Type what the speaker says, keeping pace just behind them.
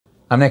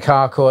I'm Nic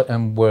Harcourt,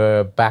 and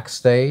we're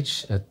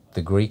backstage at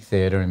the Greek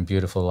Theatre in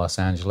beautiful Los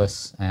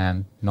Angeles,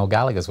 and Noel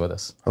Gallagher's with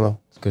us. Hello.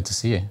 It's good to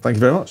see you. Thank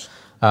you very much.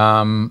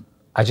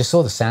 I just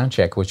saw the sound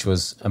check, which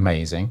was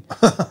amazing.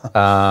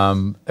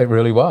 It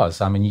really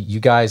was. I mean, you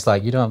guys,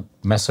 like, you don't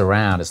mess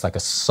around. It's like a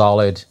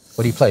solid.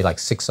 What do you play? Like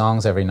 6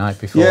 songs every night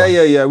before?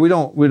 Yeah. We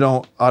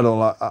don't. I don't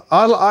like.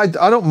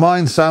 I don't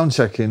mind sound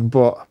checking,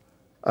 but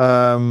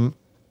yeah.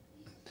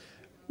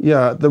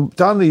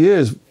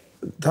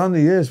 Down the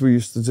years, we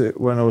used to do,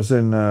 when I was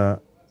in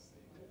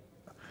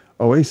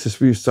Oasis,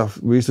 we used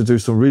to do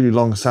some really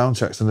long sound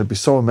checks, and they'd be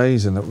so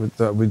amazing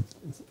that we'd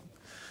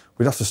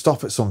have to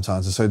stop it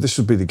sometimes and say, this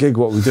should be the gig,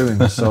 what we're doing.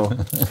 So,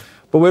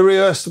 but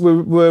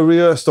we're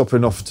rehearsed up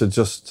enough to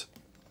just.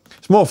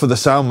 It's more for the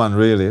sound man,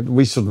 really.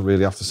 We shouldn't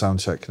really have to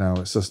sound check now.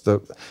 It's just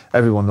that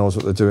everyone knows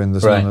what they're doing.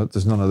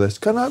 There's none of this.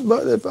 Can I?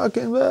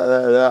 Fucking. There's none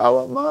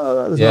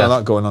of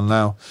that going on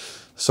now.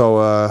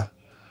 So.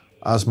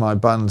 As my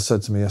band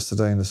said to me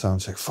yesterday in the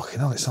sound check, fucking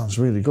hell, it sounds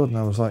really good. And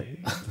I was like,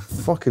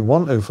 fucking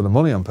want to for the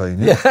money I'm paying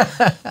you.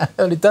 Yeah,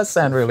 well, it does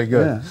sound really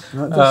good. Yeah,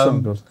 no, it does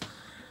sound good.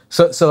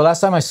 So the last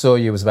time I saw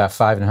you was about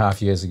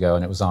 5.5 years ago,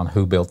 and it was on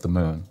Who Built the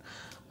Moon.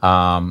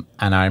 And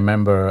I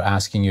remember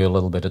asking you a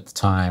little bit at the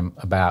time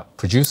about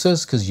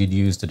producers, because you'd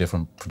used a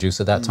different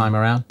producer that time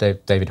around,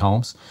 David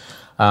Holmes.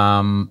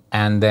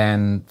 And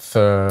then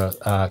for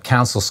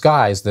Council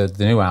Skies, the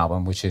new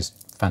album, which is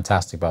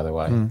fantastic, by the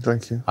way.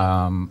 Thank you.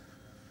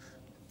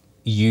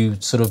 You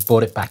sort of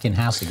brought it back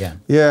in-house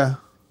again. Yeah.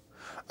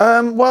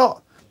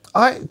 Well,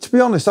 to be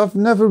honest, I've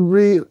never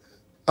really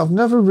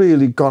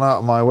gone out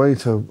of my way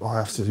to, I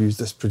have to use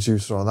this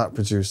producer or that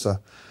producer.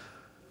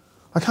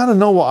 I kind of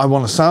know what I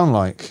want to sound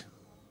like.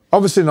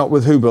 Obviously not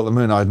with Who Built the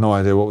Moon. I had no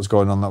idea what was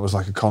going on. That was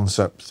like a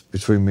concept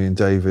between me and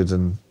David,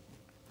 and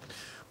it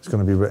was going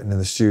to be written in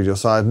the studio.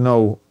 So I had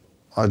no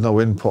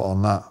input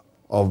on that,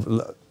 or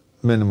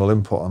minimal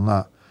input on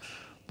that.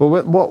 But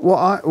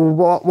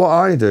what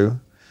I do,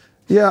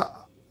 yeah,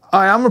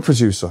 I am a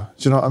producer.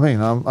 Do you know what I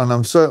mean? And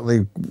I'm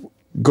certainly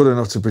good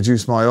enough to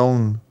produce my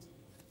own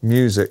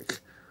music.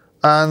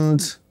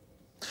 And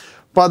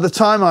by the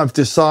time I've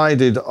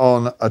decided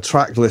on a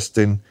track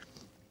listing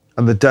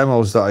and the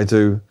demos that I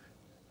do,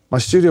 my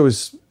studio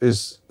is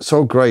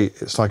so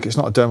great. It's like, it's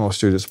not a demo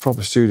studio, it's a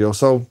proper studio.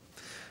 So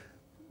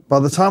by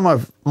the time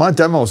my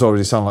demos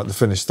already sound like the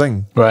finished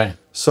thing. Right.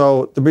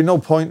 So there'd be no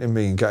point in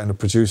me getting a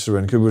producer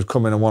in who would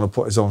come in and want to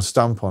put his own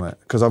stamp on it,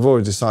 because I've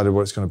already decided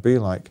what it's going to be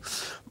like.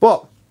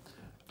 But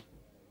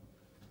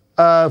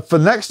for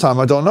next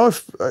time, I don't know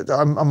if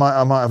I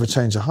might have a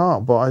change of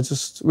heart. But I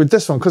just, with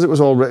this one, because it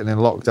was all written in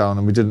lockdown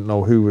and we didn't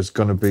know who was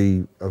going to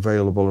be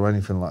available or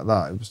anything like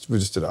that, we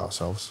just did it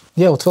ourselves.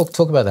 Yeah, well, talk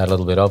about that a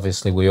little bit.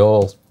 Obviously, we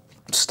all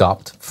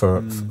stopped for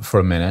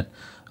a minute.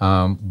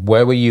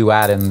 Where were you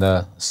at in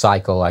the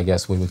cycle, I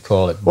guess we would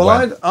call it?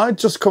 Well, I'd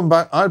just come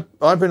back.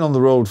 I've been on the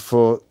road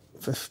for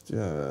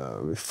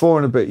 4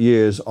 and a bit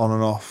years, on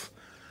and off,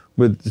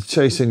 with the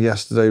Chasing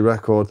Yesterday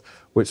record,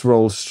 which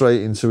rolled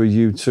straight into a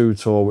U2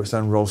 tour, which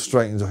then rolled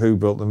straight into Who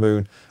Built the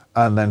Moon,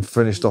 and then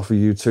finished off a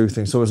U2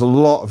 thing. So it was a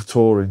lot of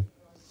touring.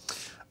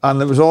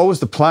 And there was always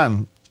the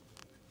plan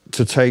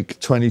to take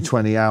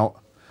 2020 out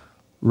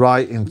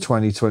right in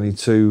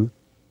 2022,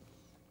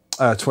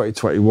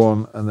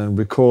 2021, and then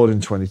record in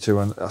 22.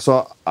 And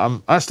so I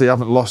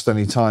haven't lost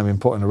any time in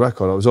putting a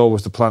record. It was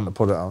always the plan to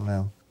put it out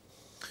now.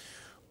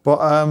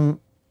 But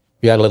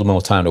you had a little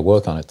more time to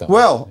work on it, though.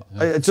 Well,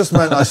 it just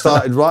meant I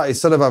started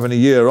instead of having a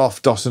year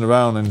off dossing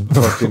around and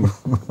fucking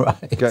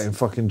getting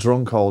fucking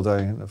drunk all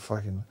day and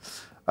fucking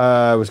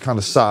was kind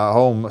of sat at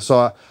home.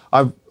 So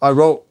I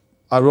wrote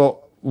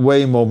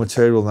way more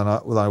material than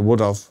I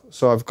would have.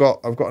 So I've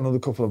got another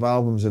couple of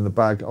albums in the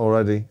bag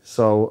already.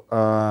 So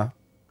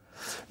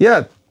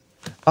yeah,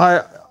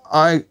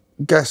 I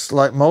guess,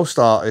 like most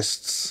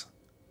artists,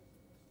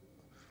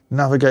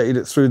 navigated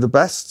it through the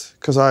best,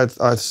 because I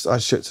had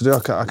shit to do.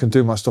 I can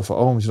do my stuff at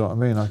home. Do you know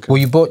what I mean? Well,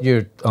 you bought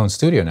your own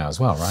studio now as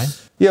well, right?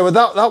 Yeah, well,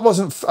 that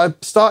wasn't. I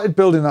started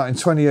building that in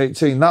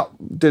 2018. That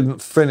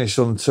didn't finish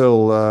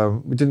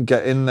until we didn't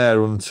get in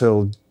there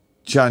until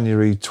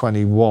January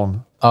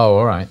 21. Oh,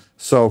 all right.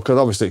 So, because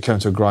obviously it came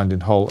to a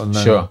grinding halt, and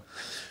then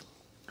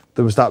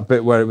there was that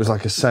bit where it was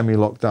like a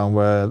semi-lockdown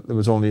where there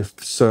was only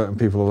certain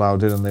people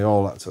allowed in, and they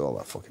all had to all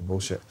that fucking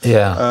bullshit.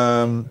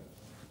 Yeah.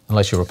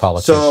 Unless you're a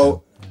politician.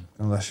 So.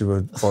 Unless you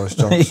were Boris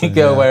Johnson. You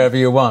go wherever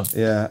you want.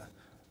 Yeah.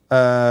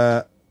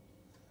 And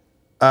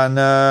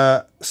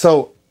I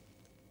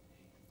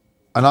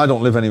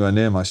don't live anywhere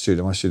near my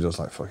studio. My studio's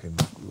like fucking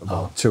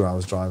about 2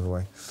 hours drive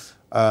away.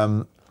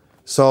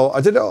 So I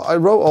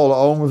wrote all at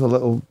home with a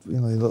little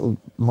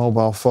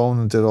mobile phone,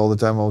 and did all the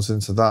demos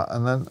into that,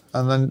 and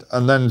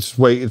then just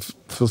waited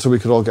till we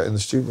could all get in the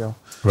studio.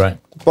 Right.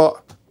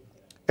 But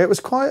it was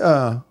quite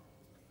an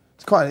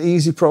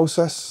easy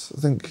process,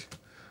 I think.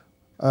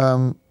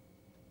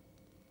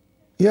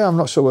 Yeah, I'm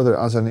not sure whether it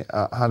has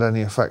had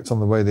any effect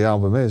on the way the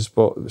album is,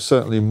 but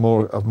certainly a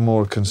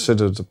more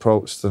considered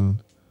approach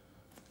than,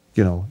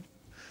 you know,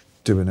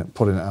 doing it,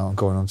 putting it out and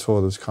going on tour.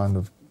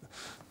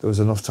 there was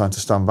enough time to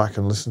stand back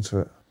and listen to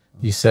it.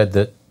 You said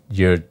that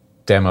your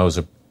demos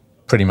are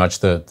pretty much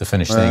the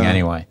finished thing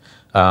anyway.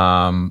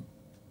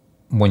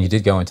 When you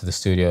did go into the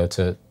studio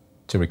to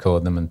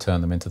record them and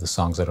turn them into the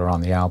songs that are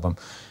on the album,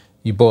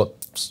 you brought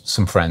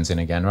some friends in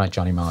again, right?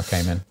 Johnny Marr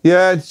came in.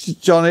 Yeah,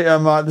 Johnny,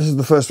 this is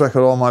the first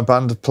record all my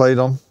band had played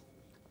on.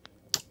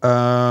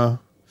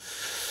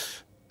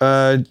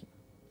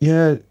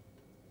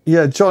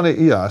 Yeah,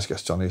 Johnny, I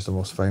guess Johnny is the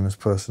most famous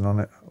person on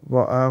it.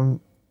 But,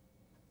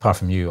 apart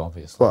from you,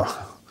 obviously. Well,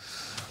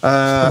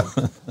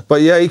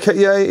 but yeah,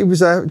 he was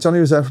there. Johnny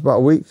was there for about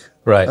a week.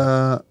 Right.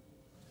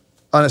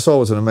 And it's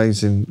always an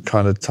amazing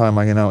kind of time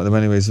hanging out with him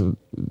anyways.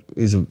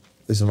 He's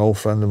an old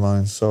friend of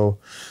mine, so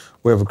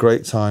we have a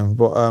great time.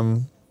 But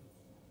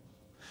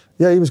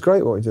yeah, he was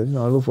great what he did.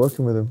 I love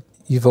working with him.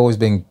 You've always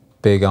been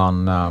big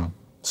on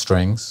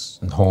strings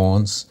and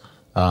horns,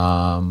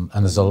 and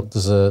there's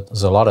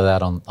a lot of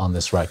that on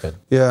this record.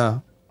 Yeah,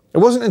 it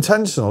wasn't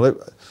intentional.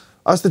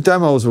 As the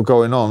demos were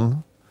going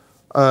on,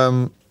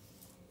 and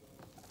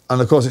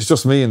of course it's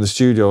just me in the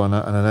studio and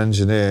an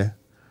engineer,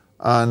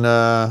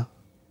 and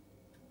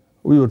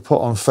we would put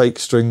on fake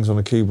strings on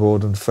a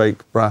keyboard and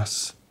fake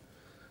brass,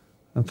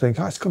 and think,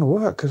 it's going to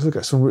work because look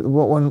at some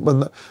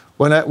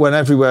when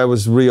everywhere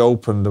was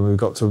reopened and we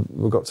got to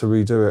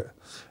redo it.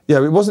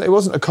 Yeah, it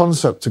wasn't a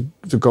concept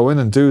to go in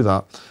and do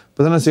that,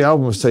 but then as the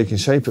album was taking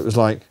shape, it was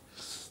like,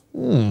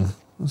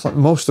 it's like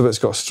most of it's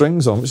got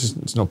strings on, which is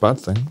it's not a bad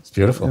thing. It's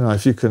beautiful.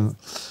 If you can,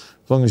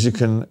 as long as you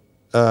can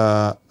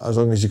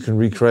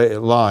recreate it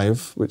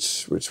live,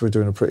 which we're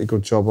doing a pretty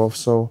good job of.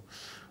 So,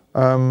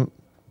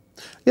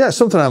 yeah, it's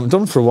something I haven't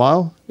done for a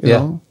while.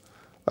 You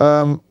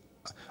know,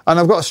 and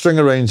I've got a string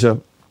arranger,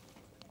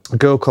 a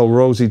girl called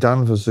Rosie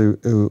Danvers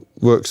who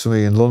works for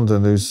me in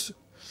London.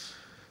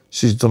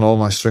 She's done all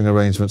my string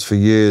arrangements for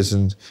years,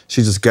 and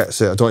she just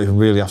gets it. I don't even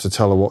really have to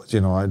tell her what.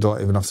 I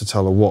don't even have to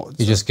tell her what.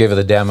 You just give her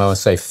the demo and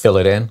say, fill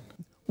it in.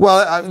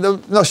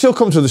 Well, no, she'll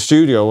come to the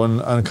studio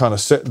and kind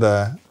of sit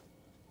there,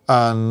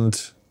 and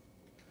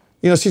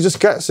she just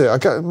gets it.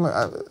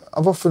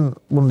 I've often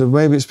wondered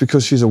maybe it's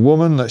because she's a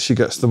woman that she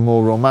gets the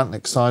more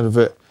romantic side of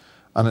it,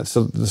 and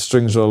the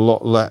strings are a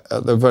lot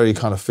they're very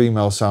kind of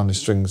female sounding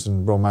strings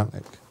and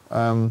romantic.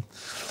 But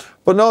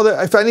no,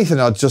 if anything,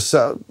 I'd just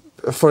say,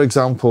 for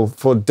example,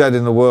 for Dead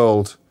in the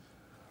World,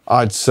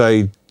 I'd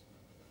say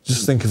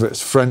just think of it as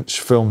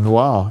French film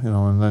noir,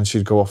 and then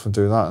she'd go off and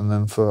do that. And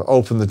then for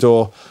Open the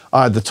Door,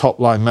 I had the top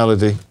line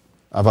melody.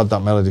 I've had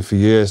that melody for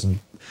years, and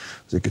it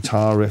was a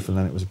guitar riff, and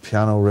then it was a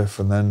piano riff,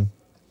 and then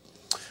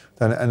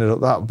it ended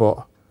up that.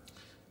 But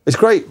it's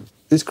great.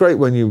 It's great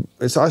when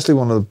it's actually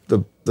one of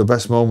the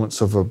best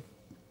moments of a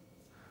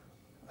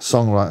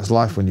songwriter's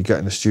life when you get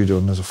in the studio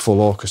and there's a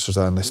full orchestra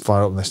there and they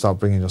fire up and they start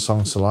bringing your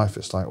songs to life.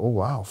 It's like, oh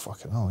wow,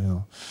 fucking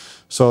hell,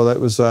 So that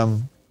was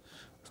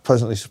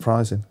pleasantly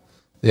surprising.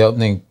 The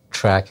opening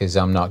track is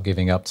 "I'm Not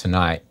Giving Up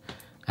Tonight,"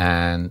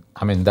 and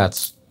I mean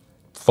that's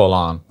full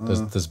on.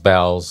 There's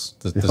bells,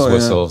 there's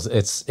whistles. Yeah.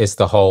 It's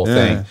the whole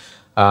thing.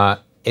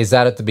 Is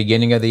that at the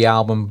beginning of the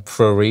album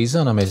for a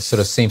reason? I mean, it sort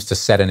of seems to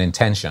set an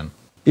intention.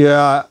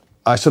 Yeah,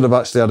 I should have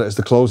actually had it as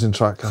the closing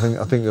track.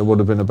 I think it would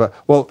have been a better.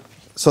 Well,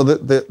 so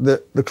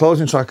the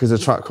closing track is a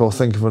track called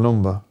 "Think of a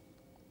Number,"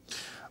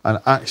 and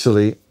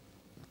actually,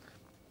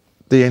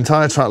 the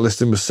entire track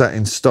listing was set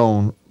in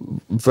stone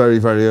very,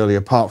 very early,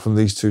 apart from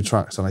these two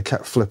tracks, and I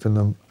kept flipping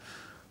them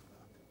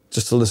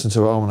just to listen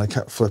to it at home, and I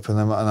kept flipping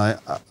them, and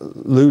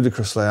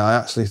ludicrously, I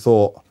actually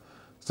thought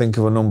 "Think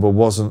of a Number"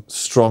 wasn't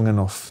strong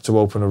enough to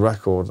open a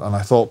record, and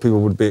I thought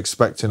people would be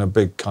expecting a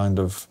big kind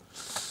of...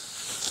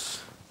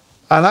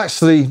 And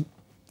actually,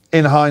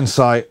 in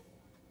hindsight,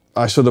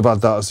 I should have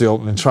had that as the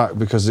opening track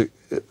because it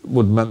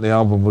would meant the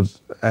album would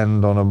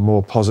end on a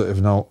more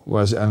positive note,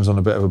 whereas it ends on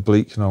a bit of a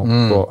bleak note.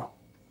 But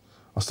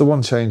that's the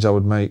one change I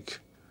would make.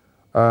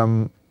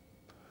 But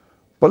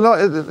no,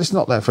 it's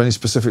not there for any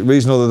specific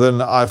reason other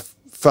than I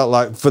felt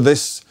like for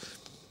this,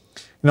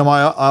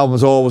 my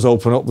albums always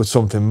open up with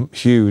something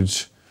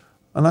huge.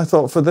 And I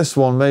thought for this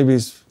one, maybe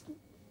it's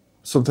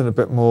something a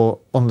bit more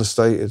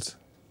understated.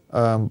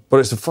 But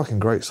it's a fucking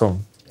great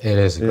song. It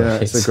is a great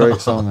song. It's a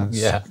great song.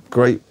 It's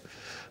great.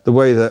 The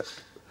way that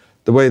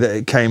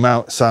it came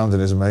out sounding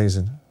is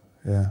amazing.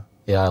 Yeah.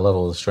 Yeah, I love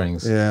all the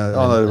strings. Yeah,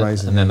 they're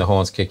amazing. And then the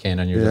horns kick in,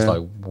 and you're just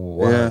like,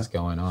 "What is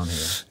going on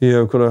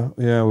here?"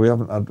 Yeah, we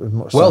haven't had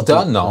much. Well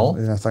done, Noel.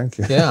 Yeah, thank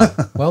you. Yeah,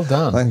 well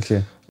done. Thank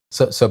you.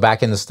 So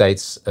back in the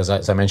States, as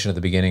I mentioned at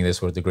the beginning,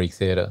 this was the Greek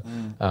Theatre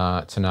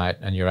tonight,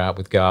 and you're out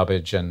with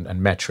Garbage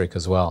and Metric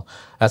as well.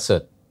 That's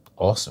an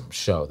awesome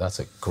show. That's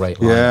a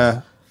great line.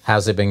 Yeah.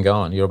 How's it been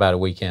going? You're about a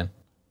week in.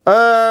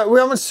 We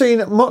haven't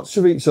seen much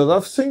of each other.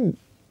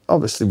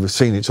 Obviously we've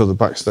seen each other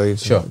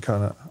backstage, sure, and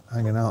kind of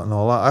hanging out and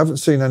all that. I haven't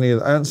seen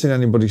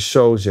anybody's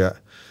shows yet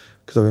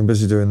because I've been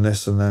busy doing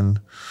this, and then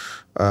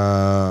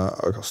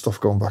I've got stuff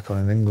going back on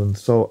in England,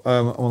 so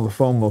I'm on the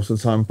phone most of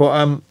the time.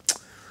 But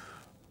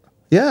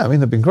yeah, I mean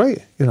they've been great.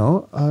 Is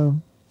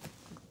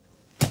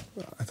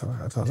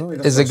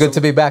it good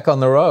to be back on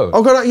the road?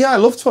 Oh God, yeah, I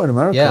love touring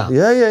America.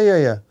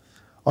 Yeah.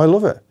 I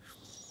love it.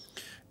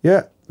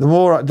 Yeah,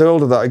 the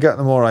older that I get,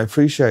 the more I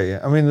appreciate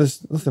it. I mean,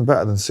 there's nothing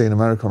better than seeing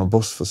America on a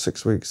bus for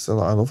 6 weeks. So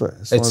I love it.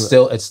 You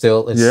still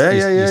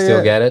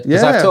get it?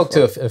 Because I've talked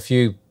to a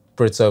few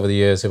Brits over the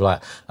years who are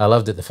like, I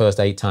loved it the first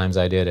 8 times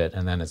I did it,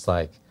 and then it's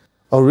like,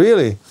 oh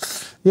really?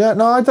 Yeah,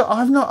 no, I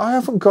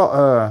haven't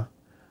got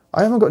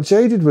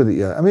jaded with it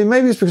yet. I mean,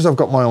 maybe it's because I've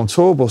got my own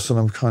tour bus and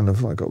I'm kind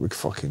of like got a big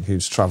fucking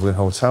huge travelling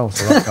hotel,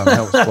 so that kind of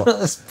helps.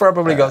 But, it's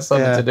probably got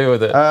something to do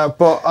with it.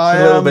 But it's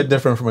a little bit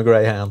different from a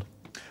Greyhound.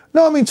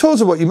 No, I mean,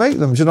 tours are what you make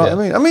them, do you know what I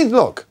mean? I mean,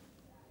 look,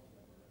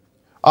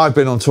 I've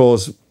been on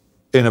tours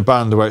in a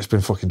band where it's been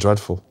fucking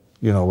dreadful,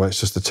 you know, where it's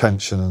just the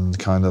tension and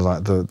kind of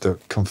like the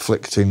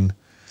conflicting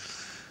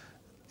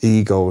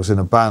egos in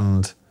a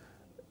band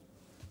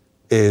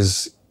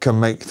can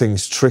make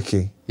things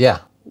tricky. Yeah.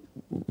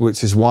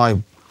 Which is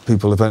why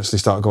people eventually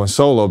start going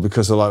solo,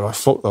 because they're like, oh,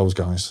 fuck those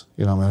guys.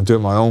 You know what I mean? I'm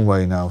doing it my own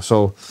way now.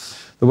 So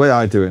the way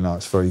I do it now,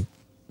 it's very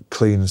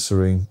clean and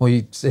serene. Well,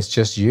 it's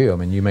just you. I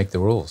mean, you make the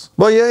rules.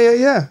 Well,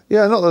 yeah.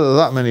 Not that there are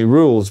that many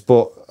rules,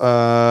 but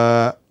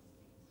no,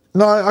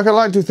 I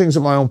like do things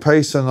at my own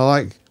pace, and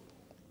I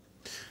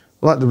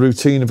like the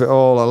routine of it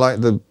all. I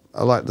like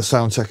the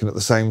sound checking at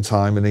the same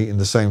time and eating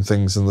the same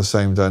things on the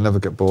same day. I never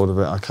get bored of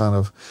it. I kind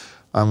of,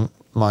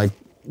 my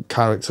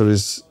character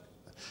is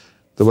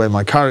the way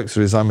my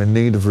character is. I'm in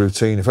need of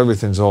routine. If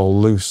everything's all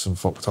loose and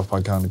fucked up,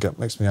 I kind of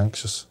makes me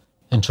anxious.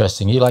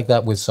 Interesting. You like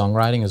that with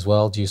songwriting as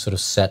well? Do you sort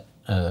of set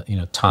times?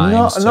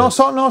 No,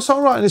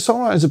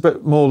 songwriting's a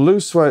bit more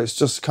loose, where it's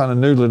just kind of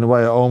noodling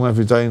away at home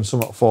every day and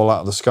something fall out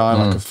of the sky,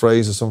 like a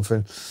phrase or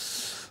something.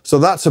 So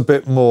that's a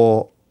bit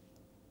more,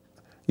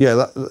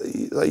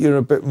 you're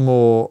a bit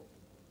more,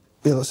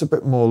 that's a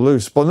bit more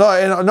loose. But no,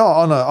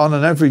 on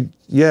an every,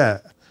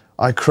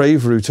 I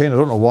crave routine. I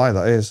don't know why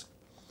that is.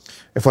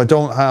 If I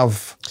don't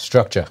have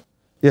structure.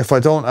 Yeah, if I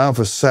don't have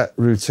a set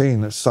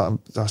routine, I start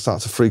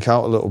to freak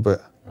out a little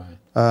bit. Right.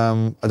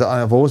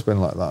 I've always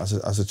been like that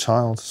as a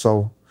child.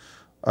 So,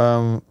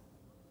 so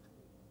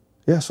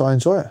I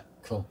enjoy it.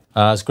 Cool.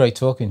 It's great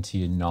talking to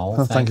you,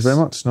 Noel. Thank you very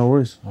much. No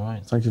worries. All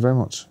right. Thank you very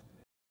much.